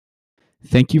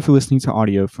Thank you for listening to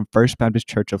audio from First Baptist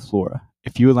Church of Flora.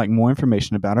 If you would like more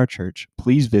information about our church,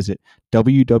 please visit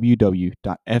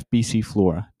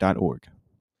www.fbcflora.org.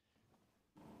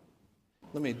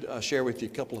 Let me share with you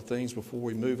a couple of things before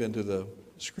we move into the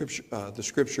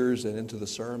scriptures and into the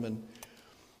sermon.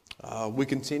 We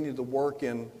continue to work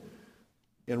in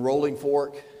Rolling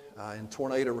Fork in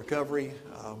tornado recovery.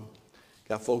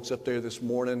 Got folks up there this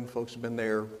morning. Folks have been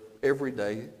there every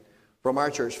day from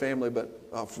our church family, but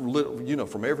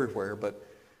from everywhere. But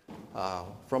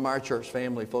from our church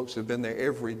family, folks have been there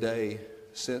every day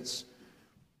since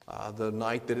the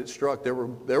night that it struck. There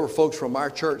were folks from our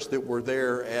church that were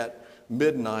there at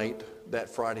midnight that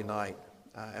Friday night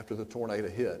after the tornado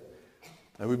hit.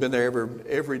 And we've been there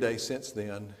every day since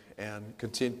then, and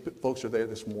folks are there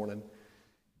this morning.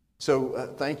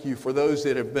 So thank you for those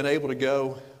that have been able to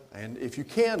go. And if you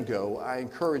can go, I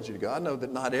encourage you to go. I know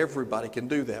that not everybody can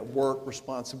do that. Work,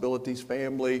 responsibilities,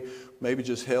 family, maybe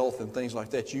just health and things like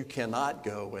that. You cannot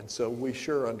go, and so we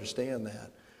sure understand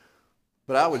that.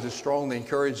 But I would just strongly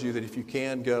encourage you that if you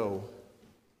can go,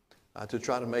 to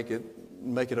try to make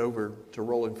it over to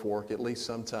Rolling Fork at least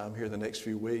sometime here in the next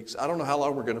few weeks. I don't know how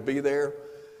long we're going to be there.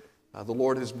 The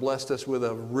Lord has blessed us with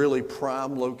a really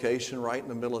prime location right in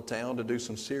the middle of town to do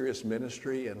some serious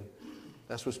ministry, and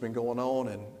that's what's been going on.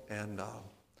 And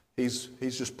he's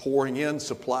just pouring in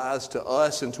supplies to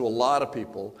us and to a lot of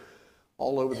people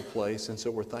all over the place, and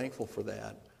so we're thankful for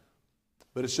that.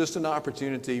 But it's just an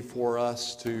opportunity for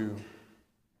us to,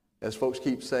 as folks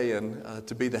keep saying,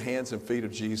 to be the hands and feet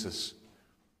of Jesus,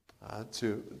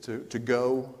 to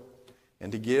go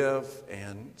and to give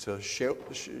and to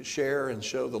share and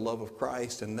show the love of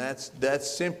Christ. And that's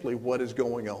simply what is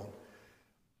going on.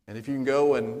 And if you can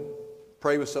go and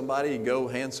pray with somebody, you can go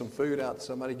hand some food out to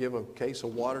somebody, give a case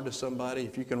of water to somebody.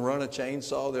 If you can run a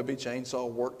chainsaw, there'll be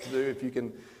chainsaw work to do.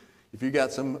 If you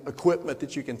got some equipment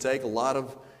that you can take, a lot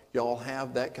of y'all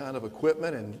have that kind of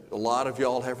equipment, and a lot of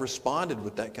y'all have responded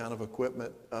with that kind of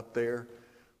equipment up there.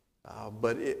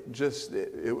 But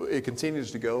it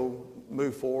continues to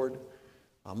move forward.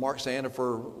 Mark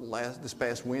Sandifer this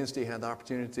past Wednesday had the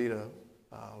opportunity to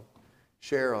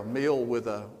share a meal with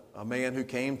a man who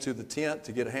came to the tent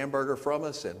to get a hamburger from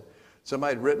us, and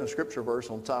somebody had written a scripture verse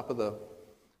on top of the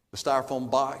styrofoam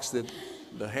box that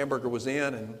the hamburger was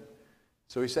in, and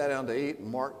so he sat down to eat, and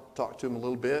Mark talked to him a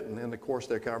little bit, and in the course of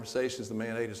their conversations, the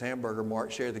man ate his hamburger. Mark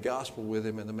shared the gospel with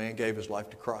him, and the man gave his life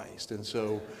to Christ. And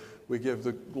so we give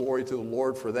the glory to the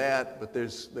Lord for that, but there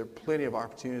are plenty of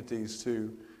opportunities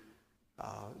to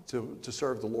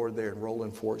serve the Lord there in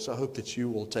Rolling Fork. So I hope that you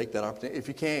will take that opportunity. If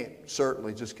you can't,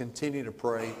 certainly just continue to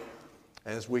pray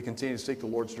as we continue to seek the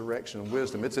Lord's direction and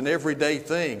wisdom. It's an everyday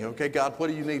thing. Okay, God, what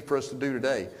do you need for us to do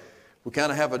today? We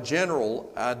kind of have a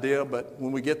general idea, but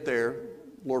when we get there,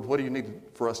 Lord, what do you need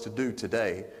for us to do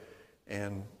today?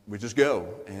 And we just go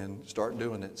and start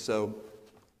doing it. So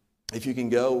if you can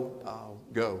go,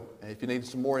 go. And if you need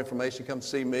some more information, come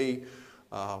see me.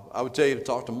 I would tell you to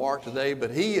talk to Mark today, but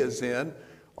he is in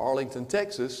Arlington,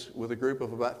 Texas, with a group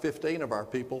of about 15 of our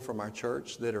people from our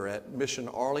church that are at Mission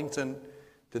Arlington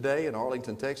today in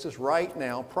Arlington, Texas. Right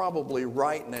now, probably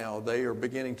right now, they are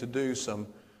beginning to do some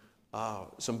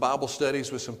Bible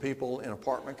studies with some people in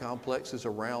apartment complexes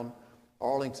around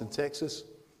Arlington, Texas.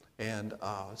 And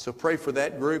so pray for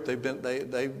that group.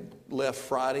 They left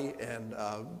Friday, and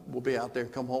we'll be out there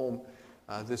and come home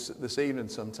this evening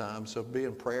sometime. So be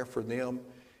in prayer for them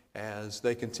as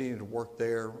they continue to work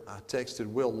there. I texted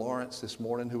Will Lawrence this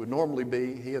morning, who would normally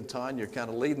he and Tanya are kind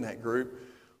of leading that group.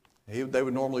 They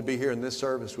would normally be here in this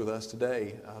service with us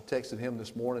today. I texted him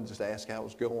this morning just to ask how it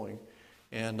was going.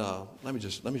 And let me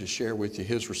just share with you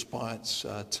his response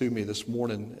to me this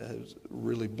morning. It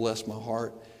really blessed my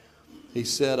heart. He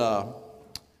said,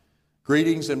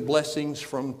 greetings and blessings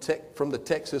from the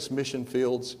Texas mission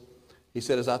fields. He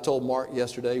said, as I told Mark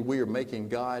yesterday, we are making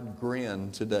God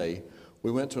grin today. We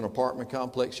went to an apartment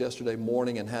complex yesterday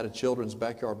morning and had a children's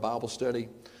backyard Bible study.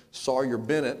 Sawyer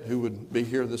Bennett, who would be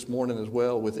here this morning as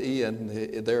well with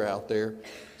Ian, they're out there.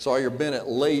 Sawyer Bennett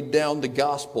laid down the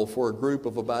gospel for a group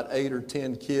of about 8 or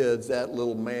 10 kids. That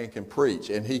little man can preach,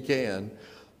 and he can.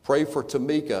 Pray for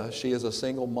Tamika. She is a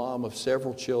single mom of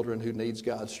several children who needs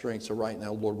God's strength. So right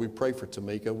now, Lord, we pray for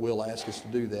Tamika. Will ask us to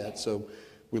do that, so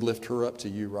we lift her up to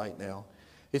you right now.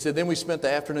 He said, then we spent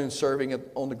the afternoon serving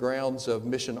on the grounds of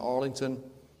Mission Arlington.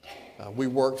 We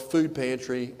worked food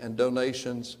pantry and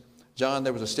donations. John,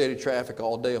 there was a steady traffic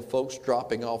all day of folks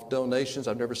dropping off donations.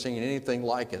 I've never seen anything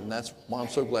like it, and that's why I'm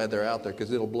so glad they're out there,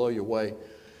 because it'll blow you away.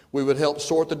 We would help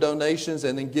sort the donations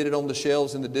and then get it on the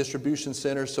shelves in the distribution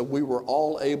center, so we were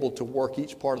all able to work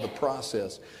each part of the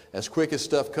process. As quick as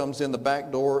stuff comes in the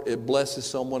back door, it blesses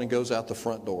someone and goes out the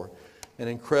front door. An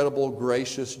incredible,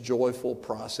 gracious, joyful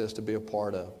process to be a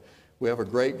part of. We have a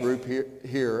great group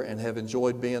here and have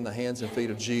enjoyed being the hands and feet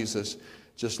of Jesus,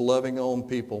 just loving on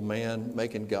people, man,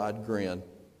 making God grin.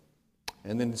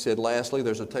 And then he said, lastly,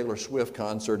 there's a Taylor Swift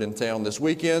concert in town this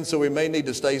weekend, so we may need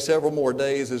to stay several more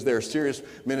days as there are serious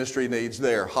ministry needs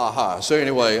there. Ha ha. So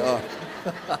anyway,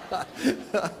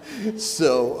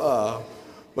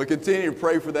 but continue to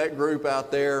pray for that group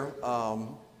out there.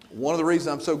 One of the reasons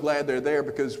I'm so glad they're there,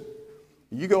 because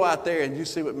you go out there and you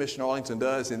see what Mission Arlington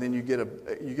does, and then you get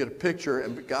a picture,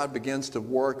 and God begins to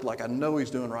work like I know He's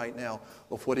doing right now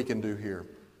of what He can do here.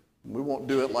 We won't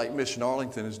do it like Mission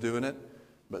Arlington is doing it.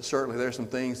 But certainly there's some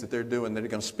things that they're doing that are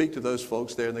going to speak to those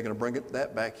folks there, and they're going to bring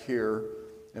that back here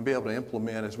and be able to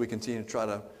implement as we continue to try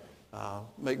to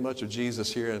make much of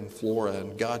Jesus here in Flora,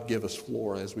 and God give us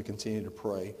Flora as we continue to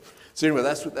pray. So anyway,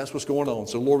 that's what's going on.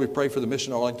 So Lord, we pray for the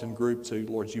Mission Arlington group too.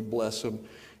 Lord, you bless them,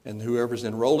 and whoever's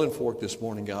in Rolling Fork this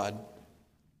morning, God,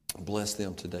 bless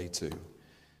them today too.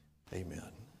 Amen.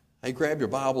 Hey, grab your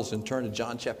Bibles and turn to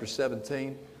John chapter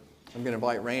 17. I'm going to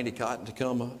invite Randy Cotton to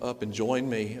come up and join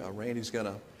me. Randy's going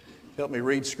to help me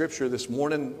read Scripture this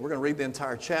morning. We're going to read the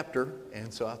entire chapter,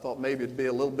 and so I thought maybe it'd be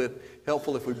a little bit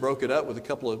helpful if we broke it up with a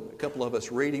couple of us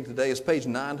reading today. It's page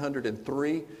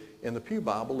 903 in the Pew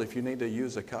Bible if you need to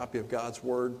use a copy of God's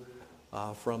Word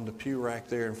from the pew rack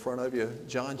there in front of you.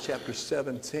 John chapter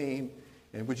 17.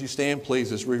 And would you stand,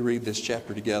 please, as we read this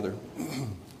chapter together.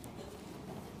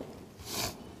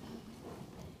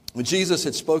 When Jesus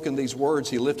had spoken these words,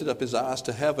 He lifted up His eyes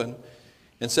to heaven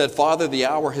and said, Father, the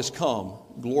hour has come.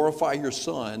 Glorify your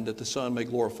Son, that the Son may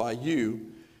glorify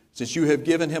you, since you have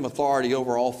given Him authority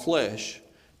over all flesh,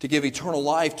 to give eternal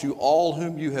life to all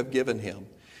whom you have given Him.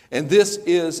 And this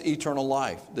is eternal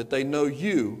life, that they know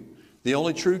you, the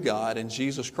only true God, and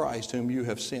Jesus Christ, whom you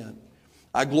have sent.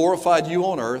 I glorified you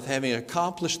on earth, having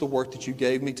accomplished the work that you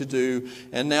gave me to do.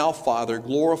 And now, Father,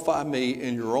 glorify me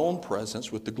in your own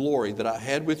presence with the glory that I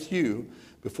had with you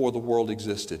before the world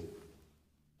existed.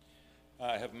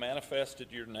 I have manifested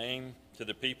your name to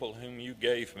the people whom you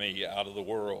gave me out of the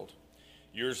world.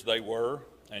 Yours they were,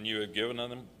 and you have given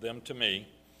them to me,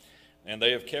 and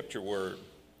they have kept your word.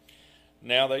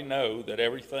 Now they know that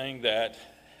everything that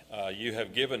you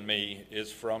have given me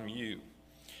is from you.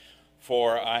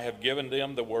 For I have given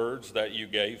them the words that you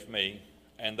gave me,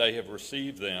 and they have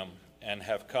received them, and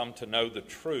have come to know the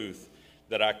truth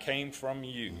that I came from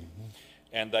you,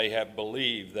 and they have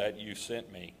believed that you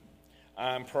sent me.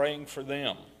 I am praying for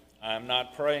them. I am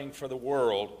not praying for the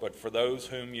world, but for those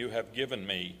whom you have given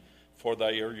me, for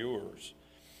they are yours.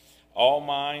 All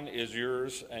mine is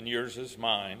yours, and yours is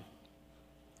mine,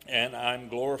 and I am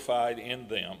glorified in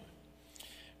them.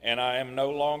 And I am no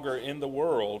longer in the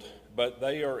world, but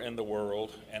they are in the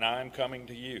world, and I am coming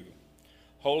to you.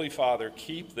 Holy Father,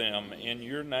 keep them in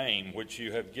your name which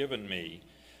you have given me,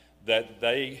 that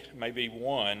they may be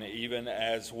one, even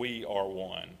as we are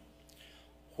one.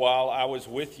 While I was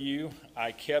with you,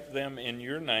 I kept them in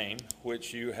your name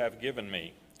which you have given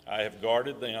me. I have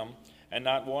guarded them, and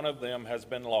not one of them has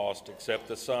been lost except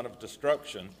the son of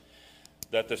destruction,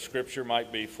 that the scripture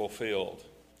might be fulfilled.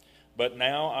 But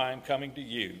now I am coming to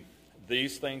you.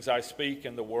 These things I speak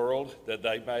in the world, that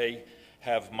they may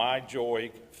have my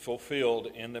joy fulfilled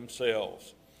in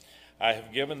themselves. I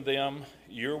have given them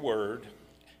your word,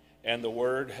 and the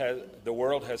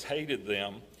world has hated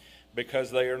them,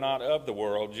 because they are not of the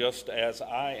world, just as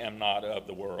I am not of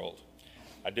the world.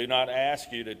 I do not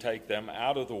ask you to take them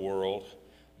out of the world,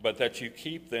 but that you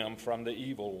keep them from the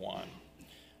evil one.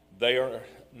 They are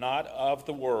not of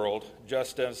the world,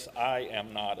 just as I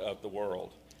am not of the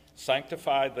world.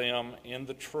 Sanctify them in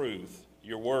the truth.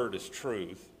 Your word is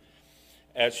truth.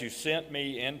 As you sent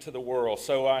me into the world,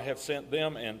 so I have sent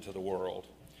them into the world.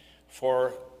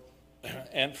 For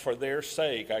their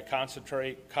sake I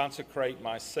consecrate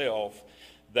myself,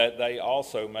 that they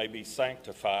also may be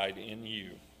sanctified in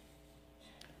you.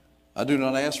 I do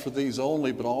not ask for these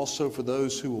only, but also for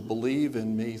those who will believe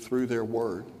in me through their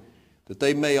word, that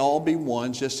they may all be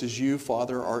one, just as you,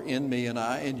 Father, are in me and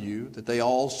I in you, that they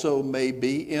also may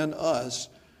be in us,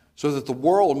 so that the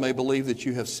world may believe that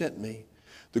you have sent me.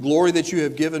 The glory that you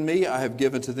have given me, I have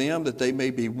given to them, that they may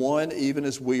be one, even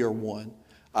as we are one.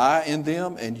 I in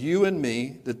them, and you in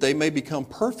me, that they may become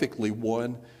perfectly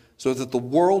one, so that the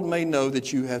world may know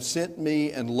that you have sent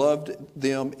me and loved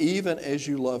them even as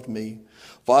you loved me.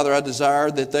 Father, I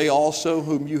desire that they also,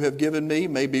 whom you have given me,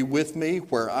 may be with me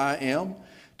where I am,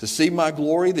 to see my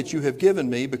glory that you have given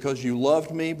me because you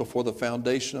loved me before the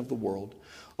foundation of the world.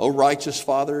 O righteous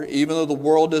Father, even though the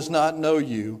world does not know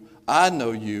you, I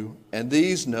know you, and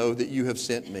these know that you have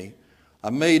sent me. I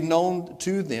made known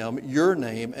to them your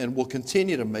name and will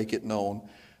continue to make it known,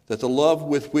 that the love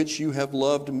with which you have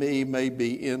loved me may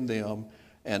be in them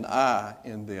and I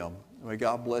in them. May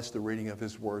God bless the reading of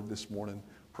His word this morning.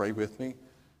 Pray with me.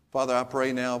 Father, I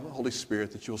pray now, Holy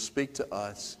Spirit, that you'll speak to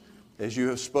us as you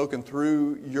have spoken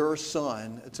through your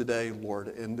Son today, Lord,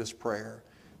 in this prayer.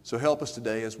 So help us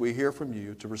today as we hear from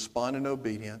you to respond in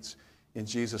obedience. In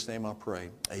Jesus' name I pray.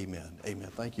 Amen. Amen.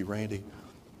 Thank you, Randy.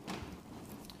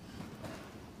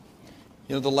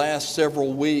 You know, the last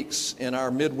several weeks in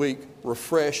our midweek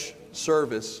refresh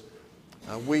service,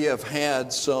 we have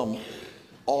had some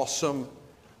awesome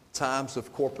times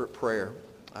of corporate prayer.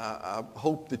 I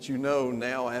hope that you know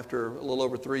now, after a little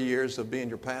over 3 years of being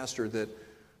your pastor, that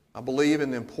I believe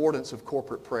in the importance of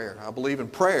corporate prayer. I believe in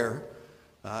prayer.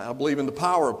 I believe in the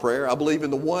power of prayer. I believe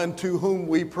in the one to whom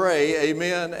we pray.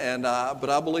 Amen. But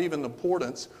I believe in the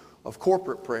importance of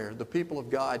corporate prayer, the people of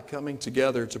God coming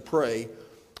together to pray.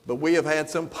 But we have had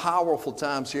some powerful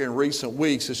times here in recent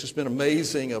weeks. It's just been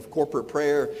amazing of corporate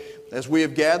prayer as we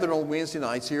have gathered on Wednesday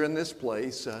nights here in this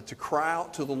place to cry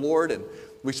out to the Lord. And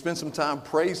we spend some time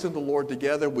praising the Lord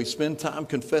together. We spend time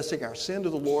confessing our sin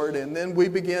to the Lord. And then we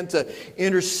begin to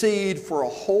intercede for a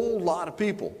whole lot of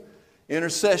people.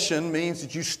 Intercession means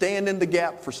that you stand in the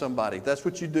gap for somebody. That's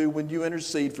what you do when you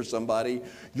intercede for somebody.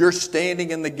 You're standing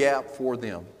in the gap for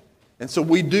them. And so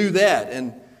we do that.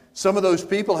 And some of those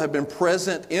people have been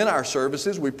present in our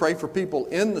services. We pray for people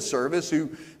in the service who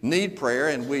need prayer,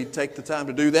 and we take the time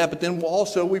to do that. But then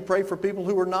also we pray for people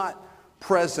who are not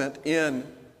present in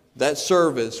that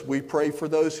service. We pray for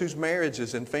those whose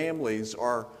marriages and families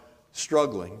are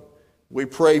struggling. We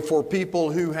pray for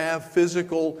people who have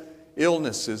physical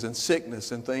illnesses and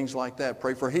sickness and things like that.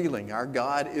 Pray for healing. Our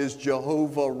God is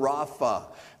Jehovah Rapha,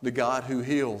 the God who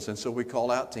heals. And so we call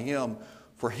out to Him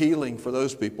for healing for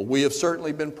those people. We have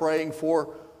certainly been praying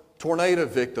for tornado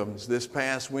victims. This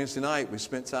past Wednesday night, we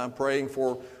spent time praying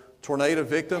for tornado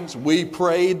victims. We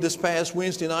prayed this past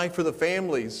Wednesday night for the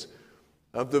families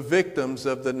of the victims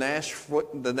of the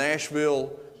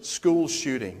Nashville school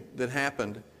shooting that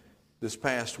happened this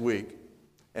past week.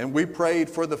 And we prayed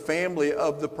for the family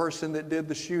of the person that did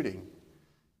the shooting.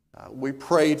 We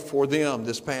prayed for them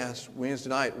this past Wednesday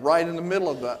night, right in the middle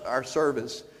of our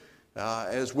service.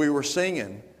 As we were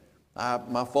singing,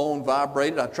 my phone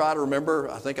vibrated. I try to remember.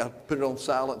 I think I put it on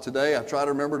silent today. I try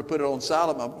to remember to put it on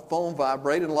silent. My phone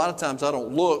vibrated. A lot of times I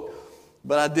don't look,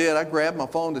 but I did. I grabbed my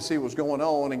phone to see what was going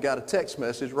on and got a text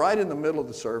message right in the middle of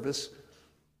the service.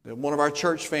 One of our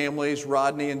church families,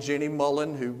 Rodney and Jenny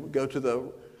Mullen, who go to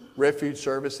the refuge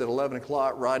service at 11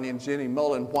 o'clock, Rodney and Jenny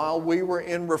Mullen, while we were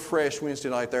in refresh Wednesday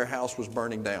night, their house was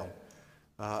burning down.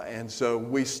 And so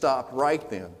we stopped right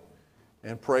then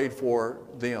and prayed for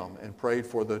them and prayed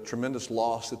for the tremendous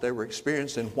loss that they were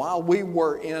experiencing while we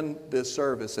were in this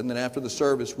service. And then after the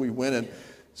service, we went, and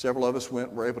several of us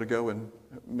were able to go and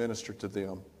minister to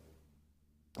them.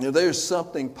 You know, there's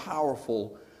something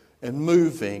powerful and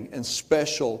moving and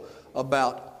special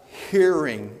about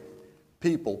hearing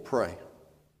people pray.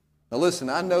 Now listen,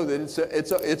 I know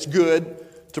that it's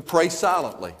good to pray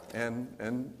silently,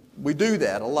 and we do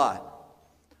that a lot.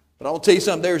 But I will tell you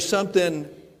something, there's something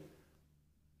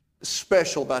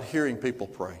special about hearing people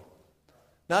pray.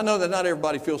 Now I know that not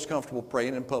everybody feels comfortable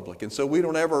praying in public, and so we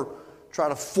don't ever try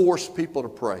to force people to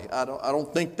pray. I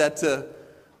don't think that's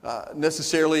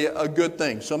necessarily a good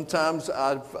thing. Sometimes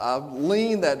I've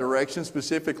leaned that direction,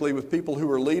 specifically with people who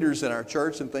are leaders in our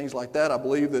church and things like that. I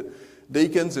believe that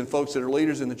deacons and folks that are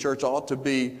leaders in the church ought to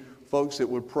be folks that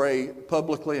would pray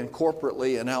publicly and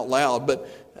corporately and out loud.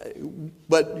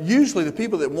 But usually the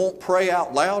people that won't pray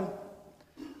out loud,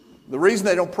 the reason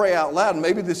they don't pray out loud, and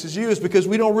maybe this is you, is because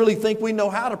we don't really think we know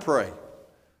how to pray.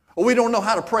 Or we don't know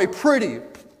how to pray pretty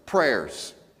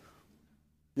prayers.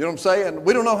 You know what I'm saying?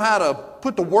 We don't know how to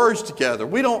put the words together.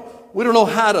 We don't know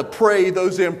how to pray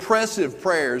those impressive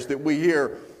prayers that we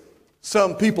hear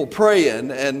some people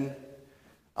praying. And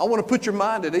I want to put your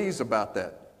mind at ease about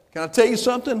that. Can I tell you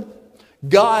something?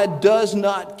 God does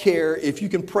not care if you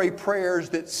can pray prayers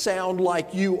that sound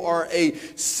like you are a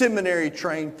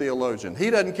seminary-trained theologian.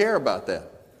 He doesn't care about that.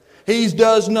 He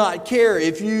does not care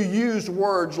if you use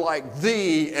words like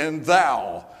thee and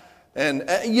thou. And,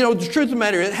 you know, the truth of the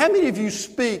matter is, how many of you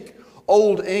speak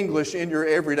Old English in your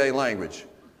everyday language?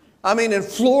 I mean, in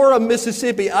Flora,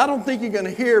 Mississippi, I don't think you're going to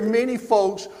hear many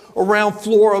folks around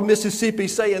Flora, Mississippi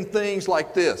saying things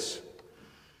like this.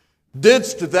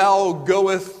 Didst thou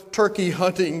goeth turkey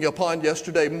hunting upon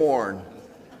yesterday morn?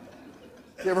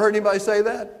 You ever heard anybody say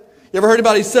that? You ever heard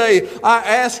anybody say, I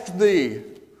asked thee,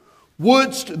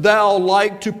 wouldst thou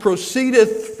like to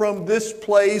proceedeth from this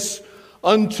place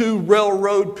unto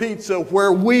Railroad Pizza,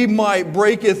 where we might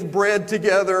breaketh bread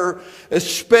together,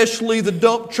 especially the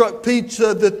dump truck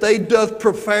pizza that they doth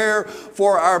prepare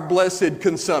for our blessed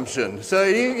consumption. So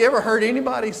you ever heard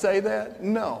anybody say that?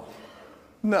 No.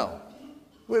 No.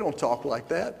 We don't talk like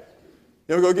that.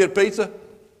 You ever go get pizza?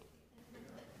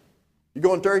 You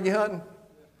going turkey hunting?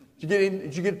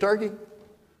 Did you get a turkey?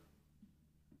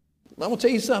 I'm going to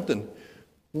tell you something.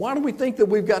 Why do we think that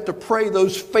we've got to pray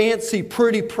those fancy,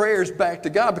 pretty prayers back to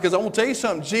God? Because I want to tell you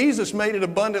something. Jesus made it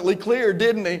abundantly clear,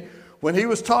 didn't he? When he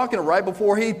was talking, right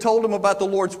before he told them about the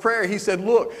Lord's Prayer, he said,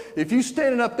 look, if you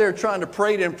standing up there trying to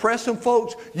pray to impress some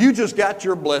folks, you just got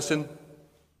your blessing.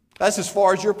 That's as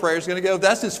far as your prayer is going to go.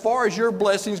 That's as far as your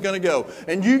blessing is going to go.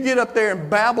 And you get up there and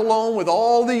babble on with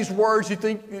all these words, you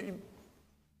think...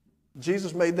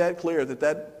 Jesus made that clear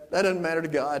that doesn't matter to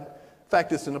God. In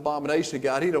fact, it's an abomination to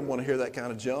God. He don't want to hear that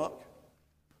kind of junk.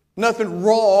 Nothing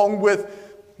wrong with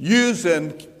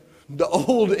using the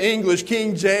old English,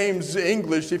 King James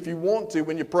English, if you want to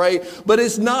when you pray, but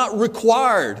it's not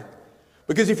required.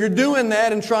 Because if you're doing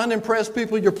that and trying to impress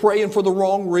people, you're praying for the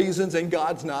wrong reasons and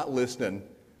God's not listening.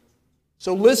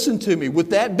 So listen to me.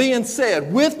 With that being said,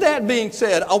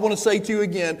 I want to say to you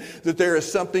again that there is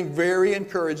something very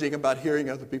encouraging about hearing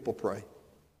other people pray.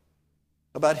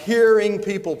 About hearing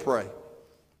people pray.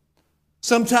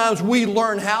 Sometimes we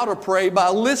learn how to pray by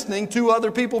listening to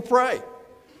other people pray.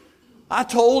 I've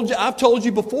told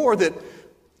you before that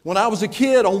when I was a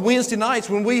kid on Wednesday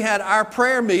nights when we had our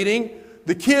prayer meeting,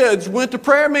 the kids went to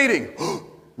prayer meeting.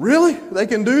 Really? They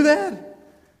can do that?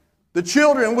 The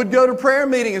children would go to prayer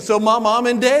meeting, and so my mom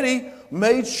and daddy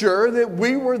made sure that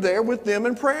we were there with them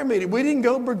in prayer meeting. We didn't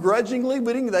go begrudgingly.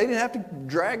 They didn't have to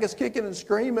drag us kicking and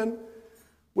screaming.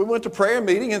 We went to prayer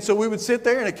meeting, and so we would sit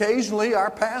there, and occasionally our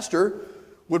pastor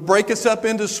would break us up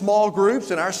into small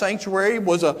groups, and our sanctuary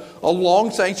was a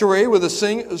long sanctuary with a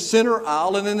center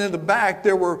aisle, and then in the back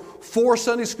there were 4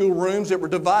 Sunday school rooms that were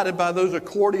divided by those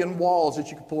accordion walls that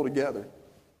you could pull together.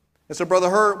 And so Brother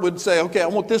Hurt would say, okay, I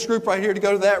want this group right here to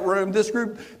go to that room. This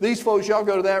group, these folks, y'all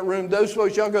go to that room. Those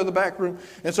folks, y'all go to the back room.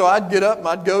 And so I'd get up and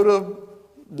I'd go to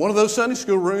one of those Sunday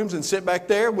school rooms and sit back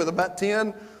there with about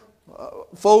 10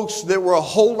 folks that were a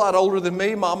whole lot older than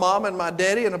me, my mom and my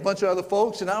daddy and a bunch of other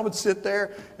folks. And I would sit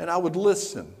there and I would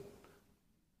listen.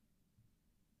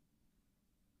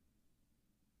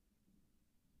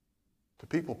 To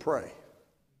people pray.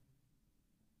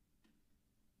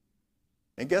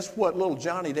 And guess what little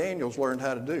Johnny Daniels learned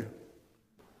how to do?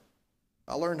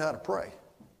 I learned how to pray.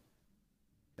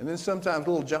 And then sometimes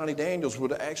little Johnny Daniels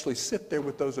would actually sit there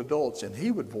with those adults and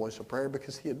he would voice a prayer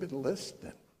because he had been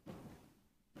listening.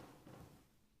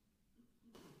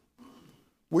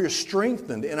 We are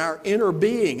strengthened in our inner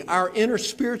being, our inner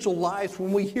spiritual life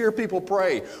when we hear people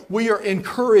pray. We are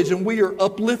encouraged and we are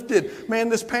uplifted. Man,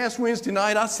 this past Wednesday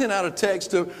night, I sent out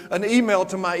an email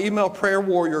to my email prayer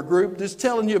warrior group just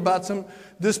telling you about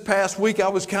this past week I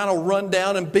was kind of run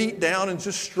down and beat down and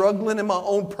just struggling in my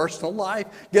own personal life.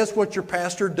 Guess what? Your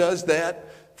pastor does that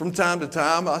from time to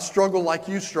time. I struggle like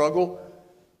you struggle.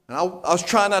 And I was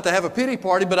trying not to have a pity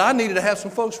party, but I needed to have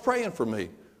some folks praying for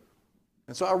me.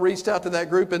 And so I reached out to that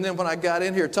group, and then when I got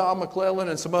in here, Tom McClellan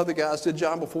and some other guys said,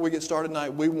 John, before we get started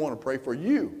tonight, we want to pray for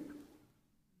you.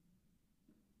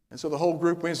 And so the whole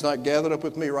group Wednesday night gathered up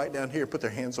with me right down here, put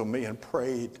their hands on me, and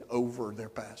prayed over their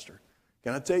pastor.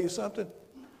 Can I tell you something?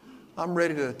 I'm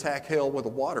ready to attack hell with a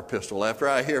water pistol after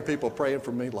I hear people praying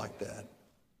for me like that.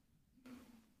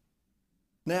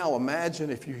 Now imagine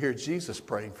if you hear Jesus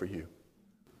praying for you.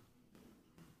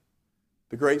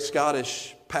 The great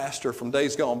Scottish pastor from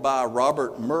days gone by,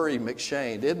 Robert Murray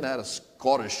M'Cheyne. Isn't that a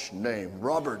Scottish name?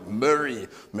 Robert Murray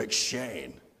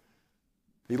M'Cheyne.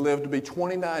 He lived to be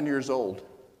 29 years old.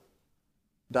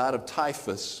 Died of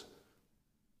typhus.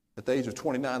 At the age of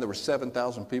 29, there were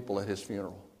 7,000 people at his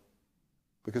funeral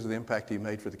because of the impact he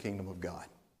made for the kingdom of God.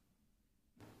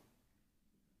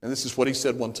 And this is what he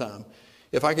said one time.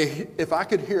 If I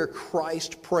could hear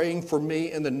Christ praying for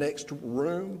me in the next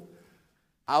room,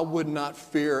 I would not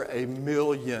fear a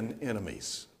million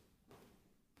enemies.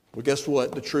 Well, guess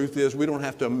what? The truth is we don't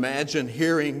have to imagine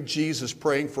hearing Jesus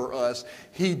praying for us.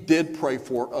 He did pray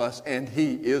for us, and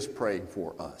He is praying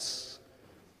for us.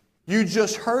 You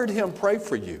just heard Him pray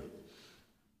for you.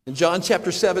 In John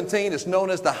chapter 17, it's known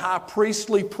as the high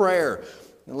priestly prayer.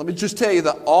 And let me just tell you,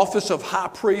 the office of high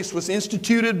priest was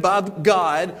instituted by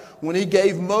God when He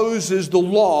gave Moses the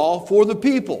law for the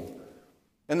people.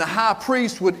 And the high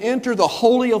priest would enter the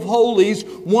Holy of Holies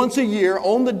once a year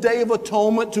on the Day of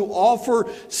Atonement to offer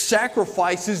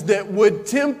sacrifices that would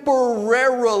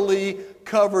temporarily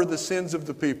cover the sins of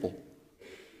the people.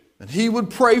 And he would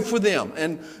pray for them.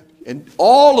 And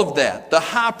all of that, the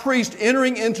high priest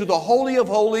entering into the Holy of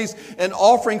Holies and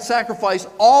offering sacrifice,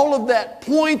 all of that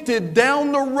pointed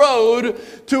down the road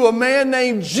to a man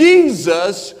named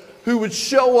Jesus, who would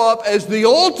show up as the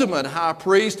ultimate high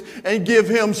priest and give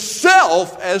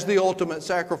himself as the ultimate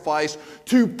sacrifice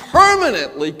to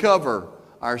permanently cover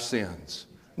our sins.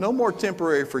 No more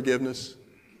temporary forgiveness,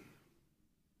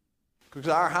 because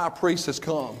our high priest has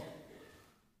come.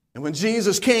 And when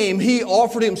Jesus came, he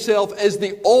offered himself as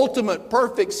the ultimate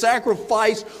perfect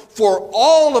sacrifice for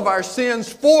all of our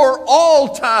sins for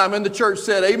all time. And the church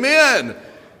said, amen.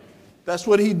 That's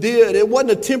what he did. It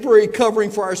wasn't a temporary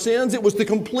covering for our sins. It was the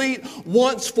complete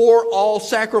once-for-all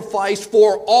sacrifice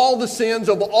for all the sins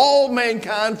of all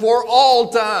mankind for all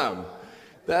time.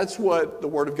 That's what the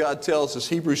Word of God tells us.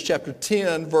 Hebrews chapter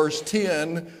 10, verse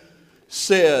 10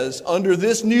 says, under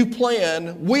this new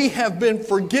plan, we have been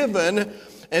forgiven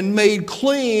and made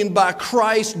clean by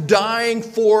Christ dying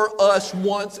for us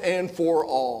once and for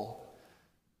all.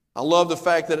 I love the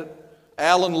fact that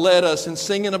Alan led us in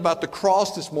singing about the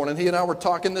cross this morning. He and I were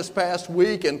talking this past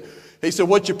week, and he said,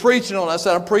 what you preaching on? I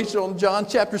said, I'm preaching on John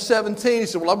chapter 17. He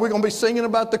said, well, we're going to be singing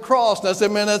about the cross. And I said,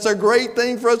 man, that's a great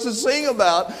thing for us to sing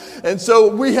about. And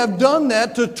so we have done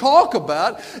that to talk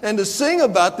about and to sing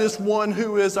about this one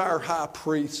who is our high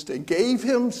priest and gave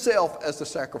himself as a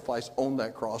sacrifice on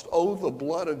that cross. Oh, the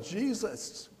blood of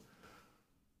Jesus.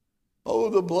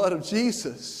 Oh, the blood of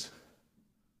Jesus.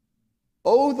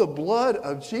 Oh, the blood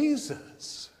of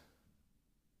Jesus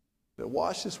that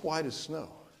washes white as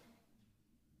snow.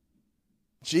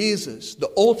 Jesus,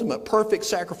 the ultimate perfect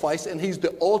sacrifice, and he's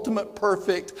the ultimate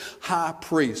perfect high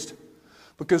priest.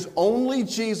 Because only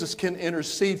Jesus can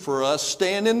intercede for us,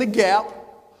 stand in the gap.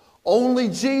 Only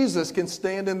Jesus can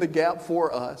stand in the gap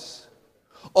for us.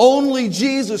 Only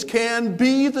Jesus can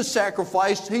be the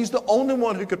sacrifice. He's the only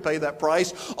one who could pay that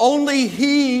price. Only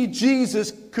he,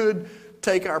 Jesus, could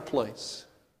take our place.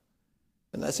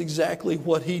 And that's exactly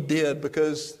what he did,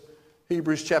 because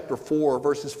Hebrews chapter 4,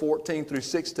 verses 14 through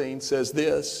 16 says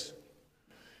this.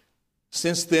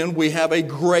 Since then we have a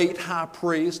great high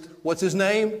priest. What's his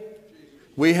name?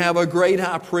 We have a great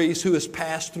high priest who has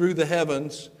passed through the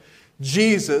heavens,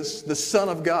 Jesus, the Son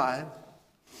of God.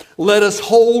 Let us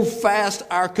hold fast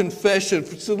our confession.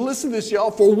 So listen to this,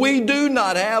 y'all. For we do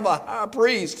not have a high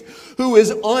priest who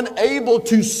is unable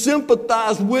to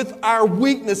sympathize with our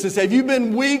weaknesses. Have you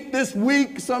been weak this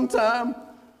week sometime?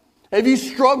 Have you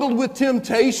struggled with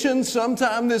temptation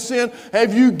sometime this sin?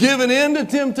 Have you given in to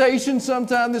temptation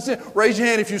sometime this sin? Raise your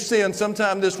hand if you sinned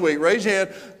sometime this week. Raise your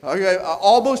hand. Okay,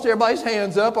 almost everybody's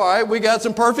hands up. All right, we got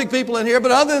some perfect people in here.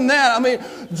 But other than that, I mean,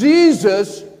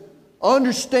 Jesus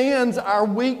understands our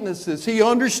weaknesses. He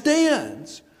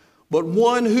understands. But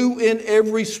one who in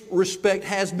every respect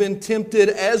has been tempted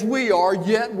as we are,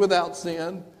 yet without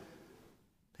sin.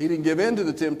 He didn't give in to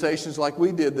the temptations like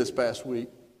we did this past week.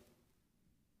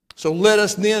 So let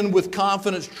us then with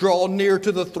confidence draw near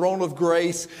to the throne of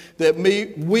grace, that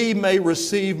we may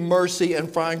receive mercy and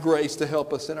find grace to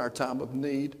help us in our time of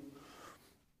need.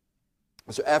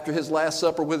 So after his last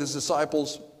supper with his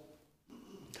disciples,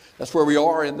 that's where we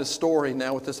are in this story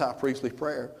now with this high priestly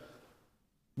prayer.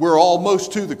 We're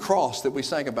almost to the cross that we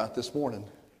sang about this morning.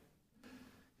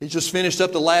 He just finished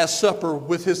up the Last Supper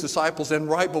with his disciples, and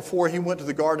right before he went to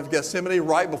the Garden of Gethsemane,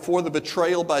 right before the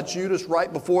betrayal by Judas,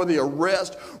 right before the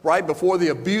arrest, right before the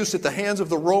abuse at the hands of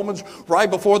the Romans,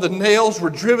 right before the nails were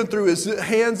driven through his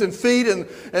hands and feet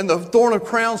and the thorn of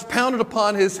crowns pounded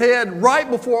upon his head, right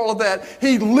before all of that,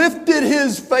 he lifted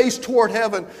his face toward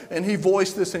heaven and he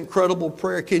voiced this incredible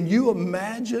prayer. Can you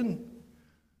imagine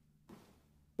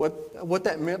what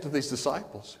that meant to these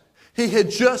disciples? He had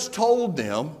just told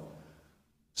them.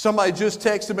 Somebody just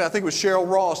texted me, I think it was Cheryl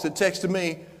Ross that texted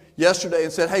me yesterday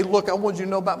and said, hey, look, I want you to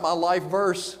know about my life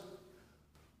verse.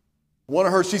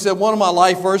 She said, one of my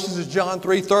life verses is John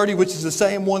 3:30, which is the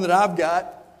same one that I've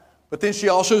got. But then she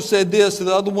also said this, and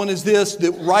the other one is this,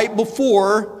 that right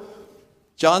before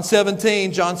John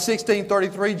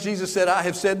 16:33, Jesus said, I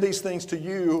have said these things to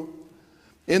you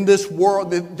in this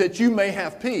world that you may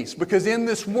have peace. Because in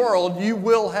this world you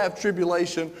will have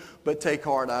tribulation, but take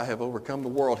heart, I have overcome the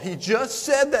world. He just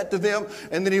said that to them,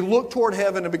 and then he looked toward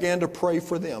heaven and began to pray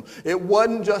for them. It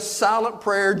wasn't just silent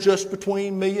prayer just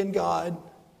between me and God.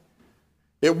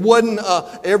 It wasn't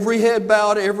every head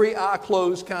bowed, every eye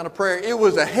closed kind of prayer. It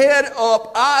was a head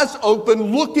up, eyes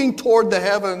open, looking toward the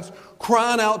heavens,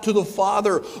 crying out to the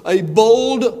Father. A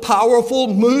bold,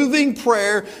 powerful, moving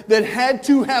prayer that had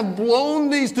to have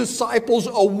blown these disciples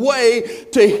away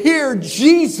to hear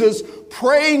Jesus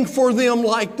praying for them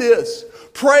like this.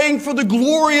 Praying for the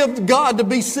glory of God to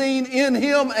be seen in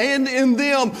Him and in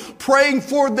them. Praying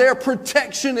for their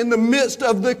protection in the midst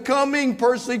of the coming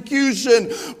persecution.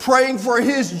 Praying for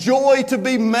His joy to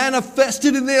be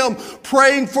manifested in them.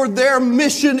 Praying for their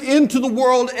mission into the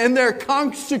world and their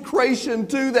consecration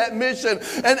to that mission.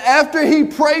 And after He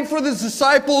prayed for the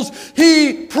disciples,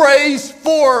 He prays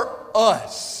for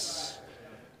us.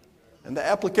 And the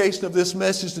application of this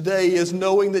message today is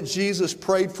knowing that Jesus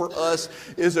prayed for us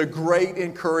is a great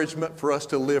encouragement for us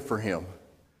to live for Him.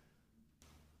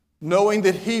 Knowing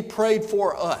that He prayed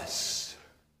for us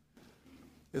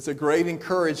is a great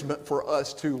encouragement for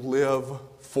us to live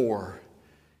for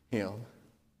Him.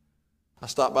 I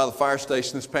stopped by the fire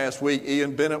station this past week.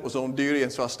 Ian Bennett was on duty,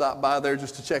 and so I stopped by there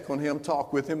just to check on him,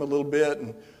 talk with him a little bit.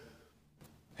 And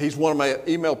he's one of my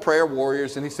email prayer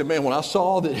warriors, and he said, man, when I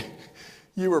saw that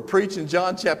you were preaching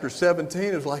John chapter 17,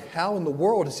 it was like, how in the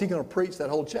world is he going to preach that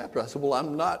whole chapter? I said, well,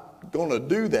 I'm not going to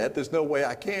do that. There's no way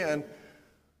I can.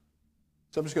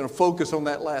 So I'm just going to focus on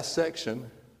that last section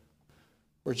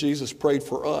where Jesus prayed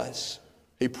for us.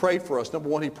 He prayed for us. Number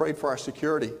one, He prayed for our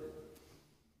security.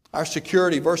 Our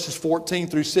security, verses 14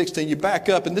 through 16. You back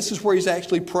up, and this is where He's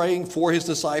actually praying for His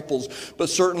disciples. But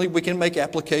certainly we can make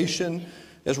application.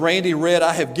 As Randy read,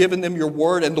 I have given them your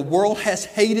word, and the world has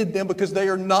hated them because they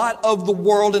are not of the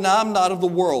world, and I'm not of the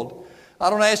world. I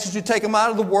don't ask that you take them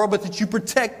out of the world, but that you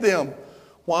protect them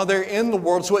while they're in the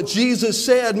world. So what Jesus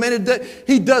said, man,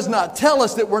 He does not tell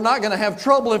us that we're not going to have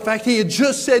trouble. In fact, He had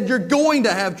just said you're going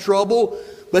to have trouble,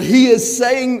 but He is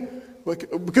saying,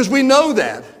 because we know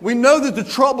that. We know that the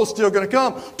trouble's still going to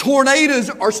come.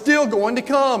 Tornadoes are still going to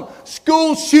come.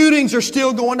 School shootings are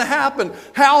still going to happen.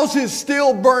 Houses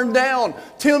still burn down.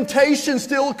 Temptation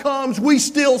still comes. We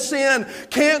still sin.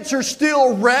 Cancer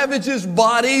still ravages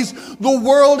bodies. The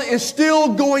world is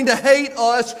still going to hate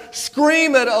us,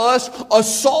 scream at us,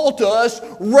 assault us,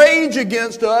 rage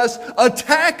against us,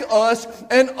 attack us,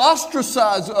 and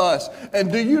ostracize us.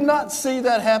 And do you not see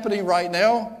that happening right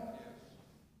now?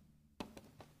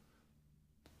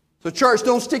 So church,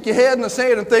 don't stick your head in the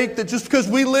sand and think that just because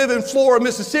we live in Florida,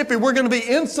 Mississippi, we're going to be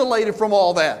insulated from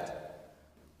all that.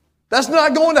 That's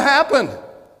not going to happen.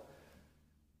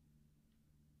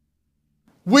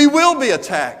 We will be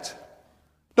attacked.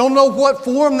 Don't know what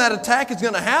form that attack is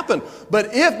going to happen. But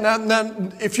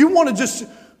if you want to just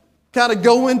kind of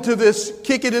go into this,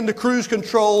 kick it into cruise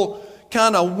control,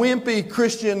 kind of wimpy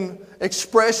Christian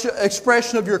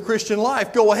expression of your Christian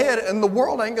life, go ahead, and the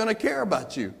world ain't going to care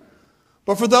about you.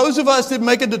 But for those of us that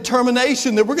make a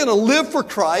determination that we're going to live for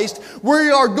Christ, we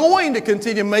are going to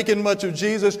continue making much of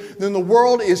Jesus, then the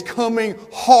world is coming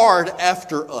hard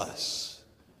after us.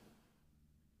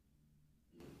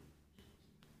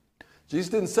 Jesus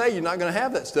didn't say you're not going to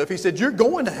have that stuff. He said you're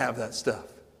going to have that stuff.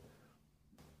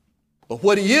 But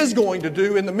what He is going to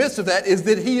do in the midst of that is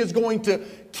that He is going to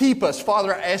keep us.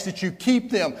 Father, I ask that you keep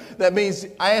them. That means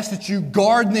I ask that you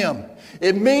guard them.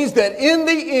 It means that in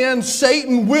the end,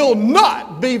 Satan will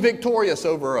not be victorious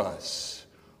over us.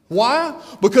 Why?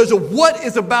 Because of what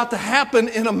is about to happen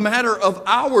in a matter of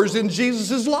hours in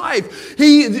Jesus' life.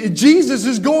 Jesus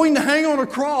is going to hang on a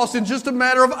cross in just a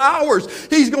matter of hours.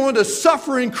 He's going to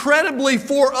suffer incredibly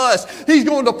for us. He's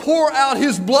going to pour out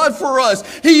His blood for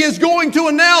us. He is going to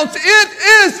announce, it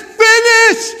is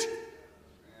finished!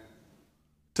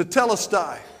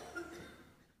 Tetelestai.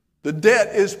 The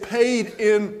debt is paid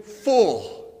in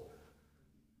full.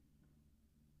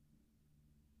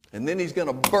 And then He's going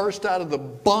to burst out of the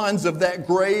bonds of that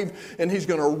grave, and He's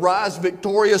going to rise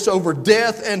victorious over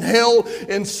death and hell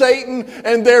and Satan.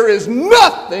 And there is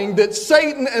nothing that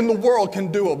Satan and the world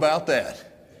can do about that.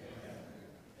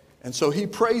 And so He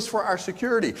prays for our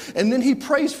security. And then He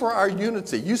prays for our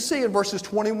unity. You see in verses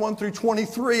 21 through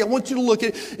 23. I want you to look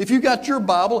at, if you got your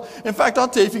Bible, in fact, I'll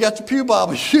tell you, if you got your Pew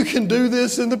Bible, you can do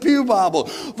this in the Pew Bible.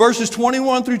 Verses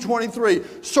 21 through 23.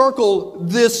 Circle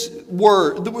this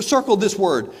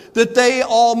word, that they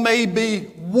all may be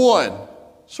one.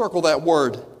 Circle that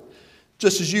word.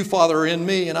 Just as you, Father, are in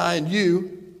me and I in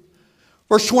you.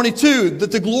 Verse 22,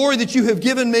 that the glory that you have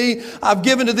given me, I've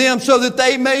given to them so that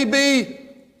they may be,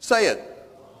 say it,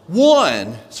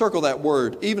 one. Circle that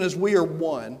word, even as we are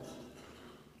one.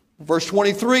 Verse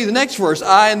 23, the next verse,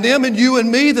 I and them and you and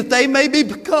me, that they may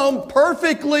become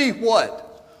perfectly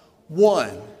what?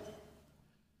 One.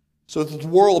 So that the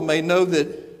world may know that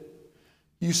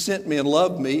you sent me and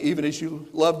loved me, even as you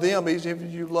loved them, even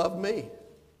as you loved me.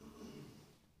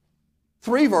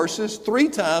 3 verses, 3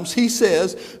 times, he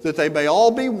says that they may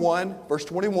all be one. Verse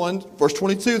 21, verse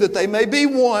 22, that they may be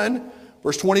one.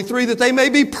 Verse 23, that they may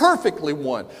be perfectly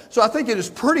one. So I think it is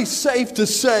pretty safe to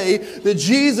say that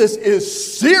Jesus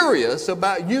is serious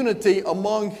about unity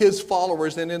among his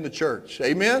followers and in the church.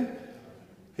 Amen?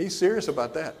 He's serious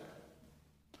about that.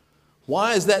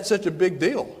 Why is that such a big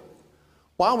deal?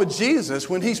 Why would Jesus,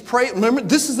 when he's praying, remember,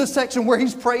 this is the section where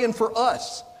he's praying for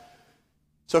us.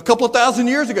 So a couple of thousand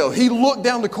years ago, he looked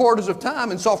down the corridors of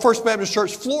time and saw First Baptist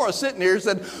Church Flora sitting here and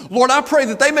said, Lord, I pray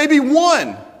that they may be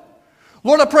one.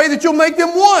 Lord, I pray that you'll make them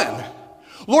one.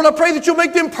 Lord, I pray that you'll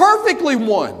make them perfectly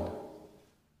one.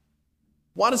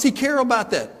 Why does he care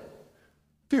about that?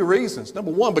 A few reasons.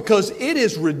 Number one, because it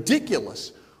is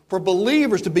ridiculous for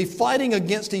believers to be fighting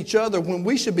against each other when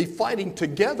we should be fighting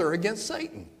together against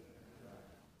Satan.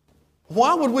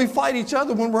 Why would we fight each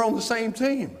other when we're on the same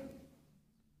team?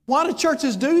 Why do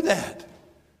churches do that?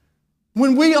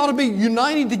 When we ought to be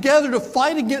uniting together to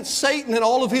fight against Satan and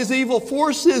all of his evil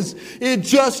forces, it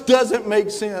just doesn't make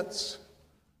sense.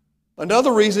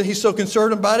 Another reason he's so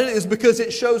concerned about it is because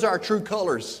it shows our true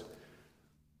colors.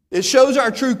 It shows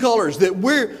our true colors that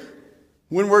when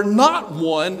we're not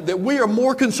one, that we are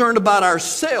more concerned about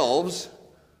ourselves,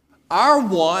 our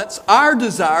wants, our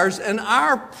desires, and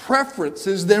our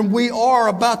preferences than we are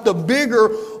about the bigger,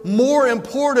 more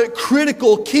important,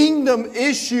 critical kingdom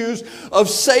issues of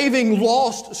saving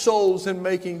lost souls and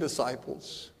making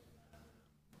disciples.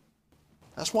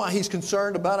 That's why he's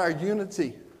concerned about our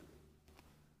unity.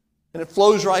 And it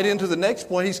flows right into the next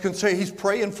point. He's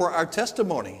praying for our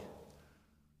testimony.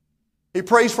 He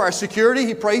prays for our security,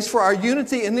 he prays for our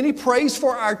unity, and then he prays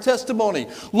for our testimony.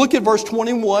 Look at verse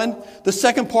 21, the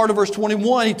second part of verse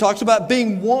 21. He talks about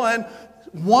being one.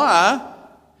 Why?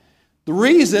 The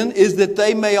reason is that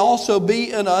they may also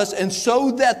be in us, and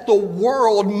so that the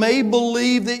world may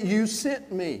believe that you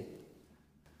sent me.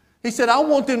 He said, I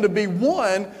want them to be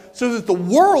one so that the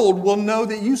world will know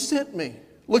that you sent me.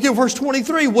 Look at verse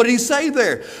 23. What did he say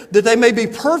there? That they may be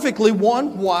perfectly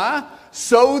one. Why?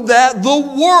 So that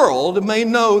the world may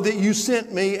know that you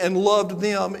sent me and loved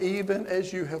them even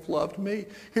as you have loved me.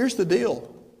 Here's the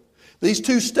deal. These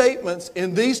two statements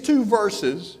in these 2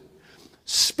 verses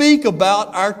speak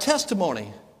about our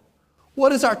testimony.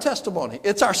 What is our testimony?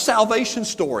 It's our salvation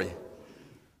story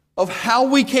of how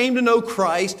we came to know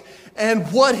Christ and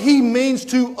what he means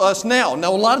to us now.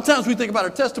 Now, a lot of times we think about our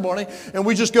testimony and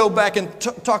we just go back and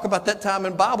talk about that time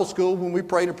in Bible school when we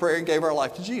prayed a prayer and gave our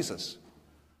life to Jesus.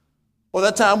 Well,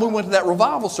 that time we went to that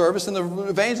revival service and the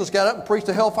evangelist got up and preached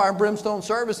a hellfire and brimstone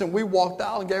service and we walked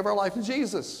out and gave our life to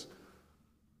Jesus.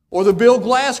 Or the Bill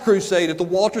Glass crusade at the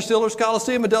Walter Sillers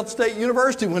Coliseum at Delta State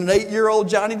University when an 8-year-old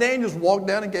Johnny Daniels walked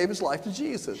down and gave his life to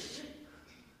Jesus.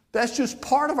 That's just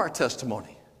part of our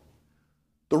testimony.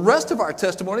 The rest of our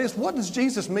testimony is, what does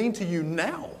Jesus mean to you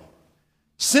now?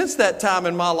 Since that time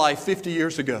in my life 50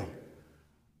 years ago.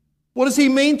 What does he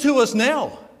mean to us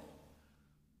now?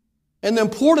 And the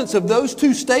importance of those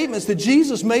 2 statements that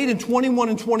Jesus made in 21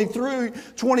 and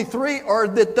 23 are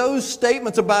that those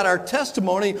statements about our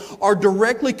testimony are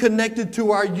directly connected to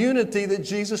our unity that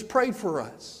Jesus prayed for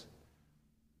us.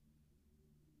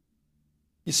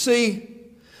 You see,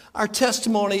 our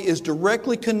testimony is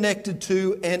directly connected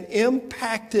to and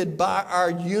impacted by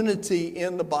our unity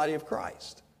in the body of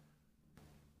Christ.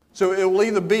 So it will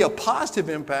either be a positive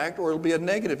impact or it will be a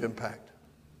negative impact.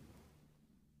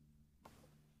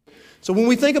 So when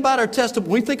we think about our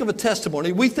testimony, we think of a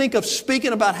testimony, we think of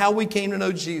speaking about how we came to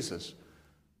know Jesus.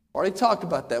 Already talked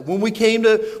about that. When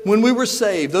we were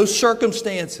saved, those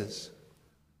circumstances,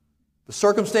 the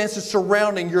circumstances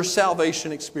surrounding your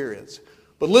salvation experience.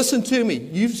 But listen to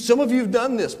me, some of you have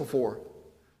done this before.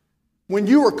 When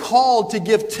you are called to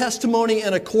give testimony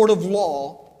in a court of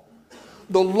law,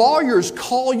 the lawyers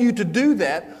call you to do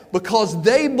that because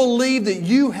they believe that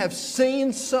you have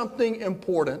seen something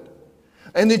important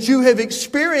and that you have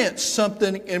experienced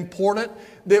something important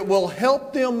that will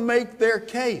help them make their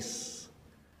case.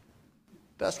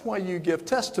 That's why you give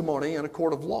testimony in a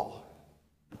court of law.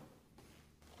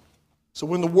 So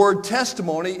when the word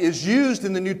testimony is used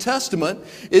in the New Testament,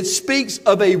 it speaks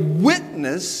of a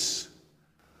witness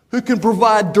who can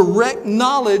provide direct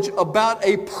knowledge about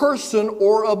a person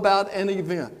or about an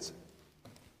event.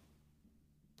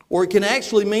 Or it can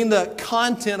actually mean the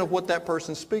content of what that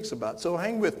person speaks about. So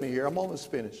hang with me here. I'm almost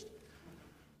finished.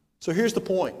 So here's the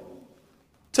point.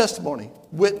 Testimony,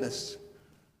 witness.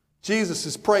 Jesus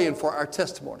is praying for our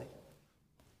testimony.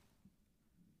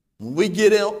 When we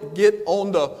get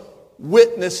on the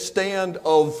witness stand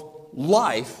of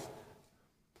life,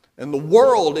 and the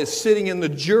world is sitting in the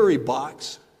jury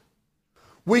box,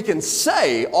 we can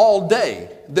say all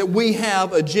day that we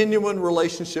have a genuine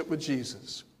relationship with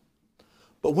Jesus.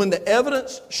 But when the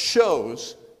evidence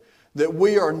shows that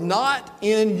we are not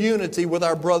in unity with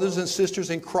our brothers and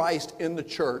sisters in Christ in the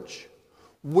church,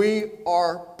 we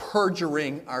are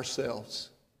perjuring ourselves.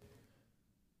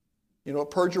 You know what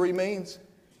perjury means?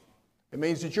 It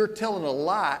means that you're telling a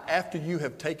lie after you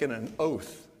have taken an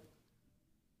oath.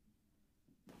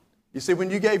 You see, when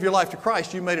you gave your life to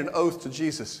Christ, you made an oath to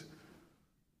Jesus.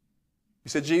 You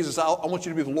said, Jesus, I want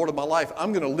you to be the Lord of my life.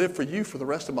 I'm going to live for you for the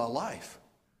rest of my life.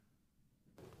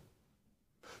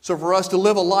 So for us to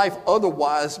live a life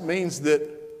otherwise means that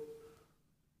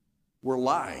we're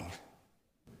lying.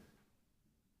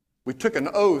 We took an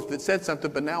oath that said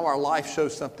something, but now our life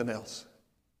shows something else.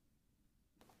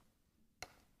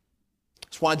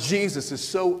 That's why Jesus is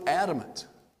so adamant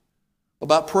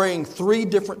about praying 3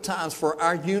 different times for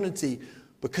our unity,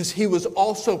 because he was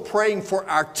also praying for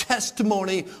our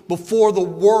testimony before the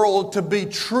world to be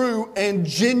true and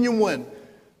genuine.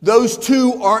 Those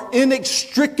two are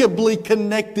inextricably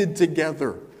connected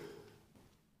together.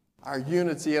 Our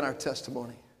unity and our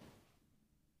testimony.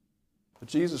 But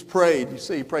Jesus prayed. You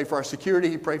see, he prayed for our security,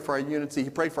 he prayed for our unity, he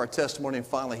prayed for our testimony, and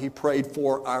finally he prayed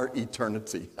for our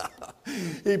eternity.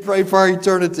 He prayed for our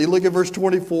eternity. Look at verse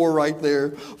 24 right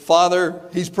there. Father,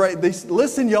 he's praying.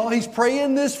 Listen, y'all, he's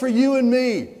praying this for you and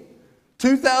me.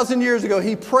 2,000 years ago,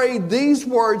 he prayed these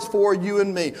words for you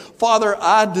and me. Father,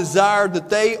 I desire that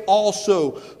they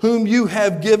also, whom you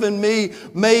have given me,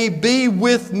 may be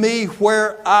with me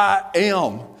where I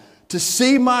am, to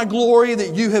see my glory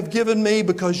that you have given me,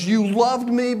 because you loved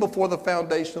me before the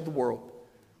foundation of the world.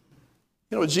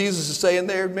 You know what Jesus is saying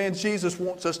there? Man, Jesus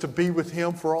wants us to be with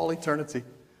him for all eternity.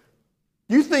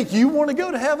 You think you want to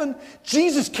go to heaven?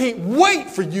 Jesus can't wait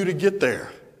for you to get there.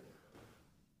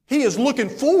 He is looking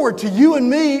forward to you and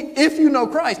me if you know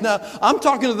Christ. Now, I'm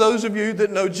talking to those of you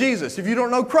that know Jesus. If you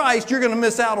don't know Christ, you're going to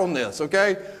miss out on this,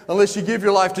 okay? Unless you give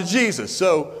your life to Jesus.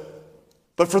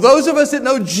 But for those of us that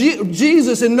know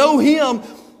Jesus and know him,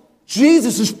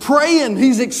 Jesus is praying.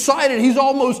 He's excited. He's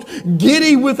almost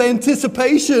giddy with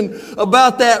anticipation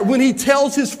about that when he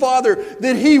tells his Father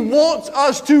that he wants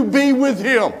us to be with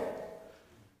him.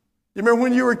 You remember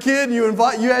when you were a kid and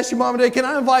you asked your mom and dad, can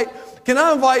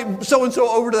I invite so-and-so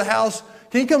over to the house?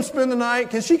 Can he come spend the night?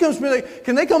 Can she come spend the night?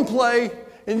 Can they come play?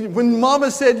 And when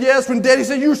mama said yes, when daddy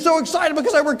said, you were so excited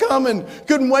because they were coming,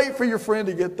 couldn't wait for your friend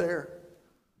to get there.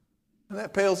 And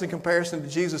that pales in comparison to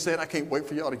Jesus saying, I can't wait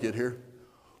for y'all to get here.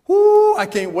 Woo, I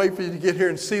can't wait for you to get here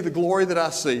and see the glory that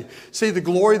I see. See the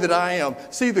glory that I am.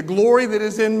 See the glory that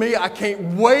is in me. I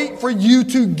can't wait for you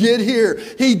to get here.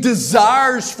 He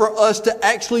desires for us to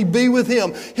actually be with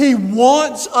him. He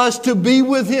wants us to be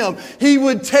with him. He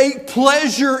would take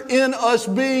pleasure in us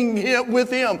being with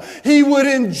him. He would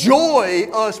enjoy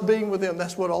us being with him.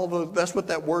 That's what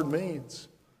that word means.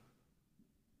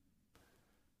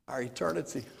 Our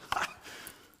eternity.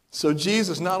 So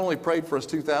Jesus not only prayed for us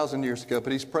 2,000 years ago,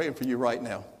 but he's praying for you right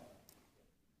now.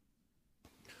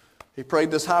 He prayed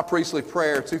this high priestly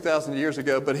prayer 2,000 years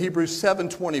ago, but Hebrews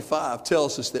 7:25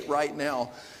 tells us that right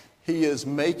now he is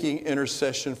making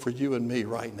intercession for you and me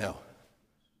right now.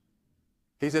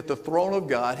 He's at the throne of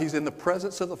God. He's in the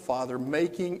presence of the Father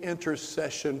making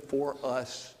intercession for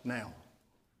us now.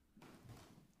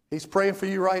 He's praying for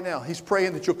you right now. He's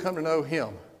praying that you'll come to know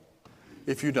him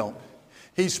if you don't.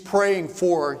 He's praying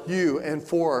for you and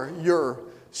for your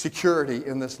security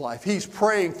in this life. He's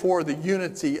praying for the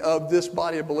unity of this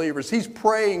body of believers. He's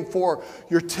praying for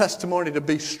your testimony to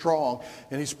be strong.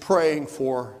 And he's praying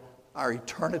for our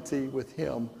eternity with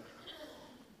him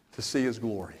to see his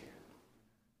glory.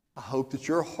 I hope that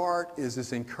your heart is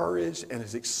as encouraged and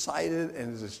as excited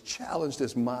and as challenged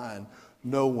as mine,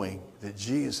 knowing that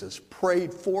Jesus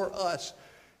prayed for us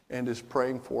and is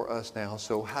praying for us now.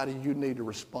 So how do you need to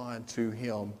respond to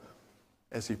him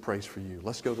as he prays for you?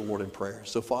 Let's go to the Lord in prayer.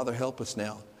 So Father, help us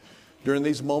now. During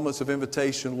these moments of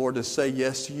invitation, Lord, to say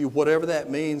yes to you, whatever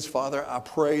that means, Father, I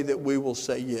pray that we will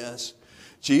say yes.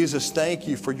 Jesus, thank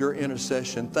you for your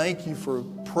intercession. Thank you for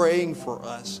praying for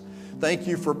us. Thank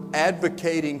you for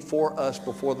advocating for us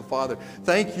before the Father.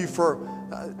 Thank you for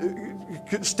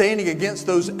standing against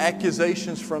those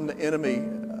accusations from the enemy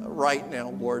right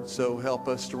now, Lord. So help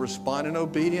us to respond in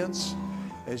obedience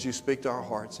as you speak to our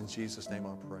hearts. In Jesus' name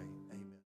I pray.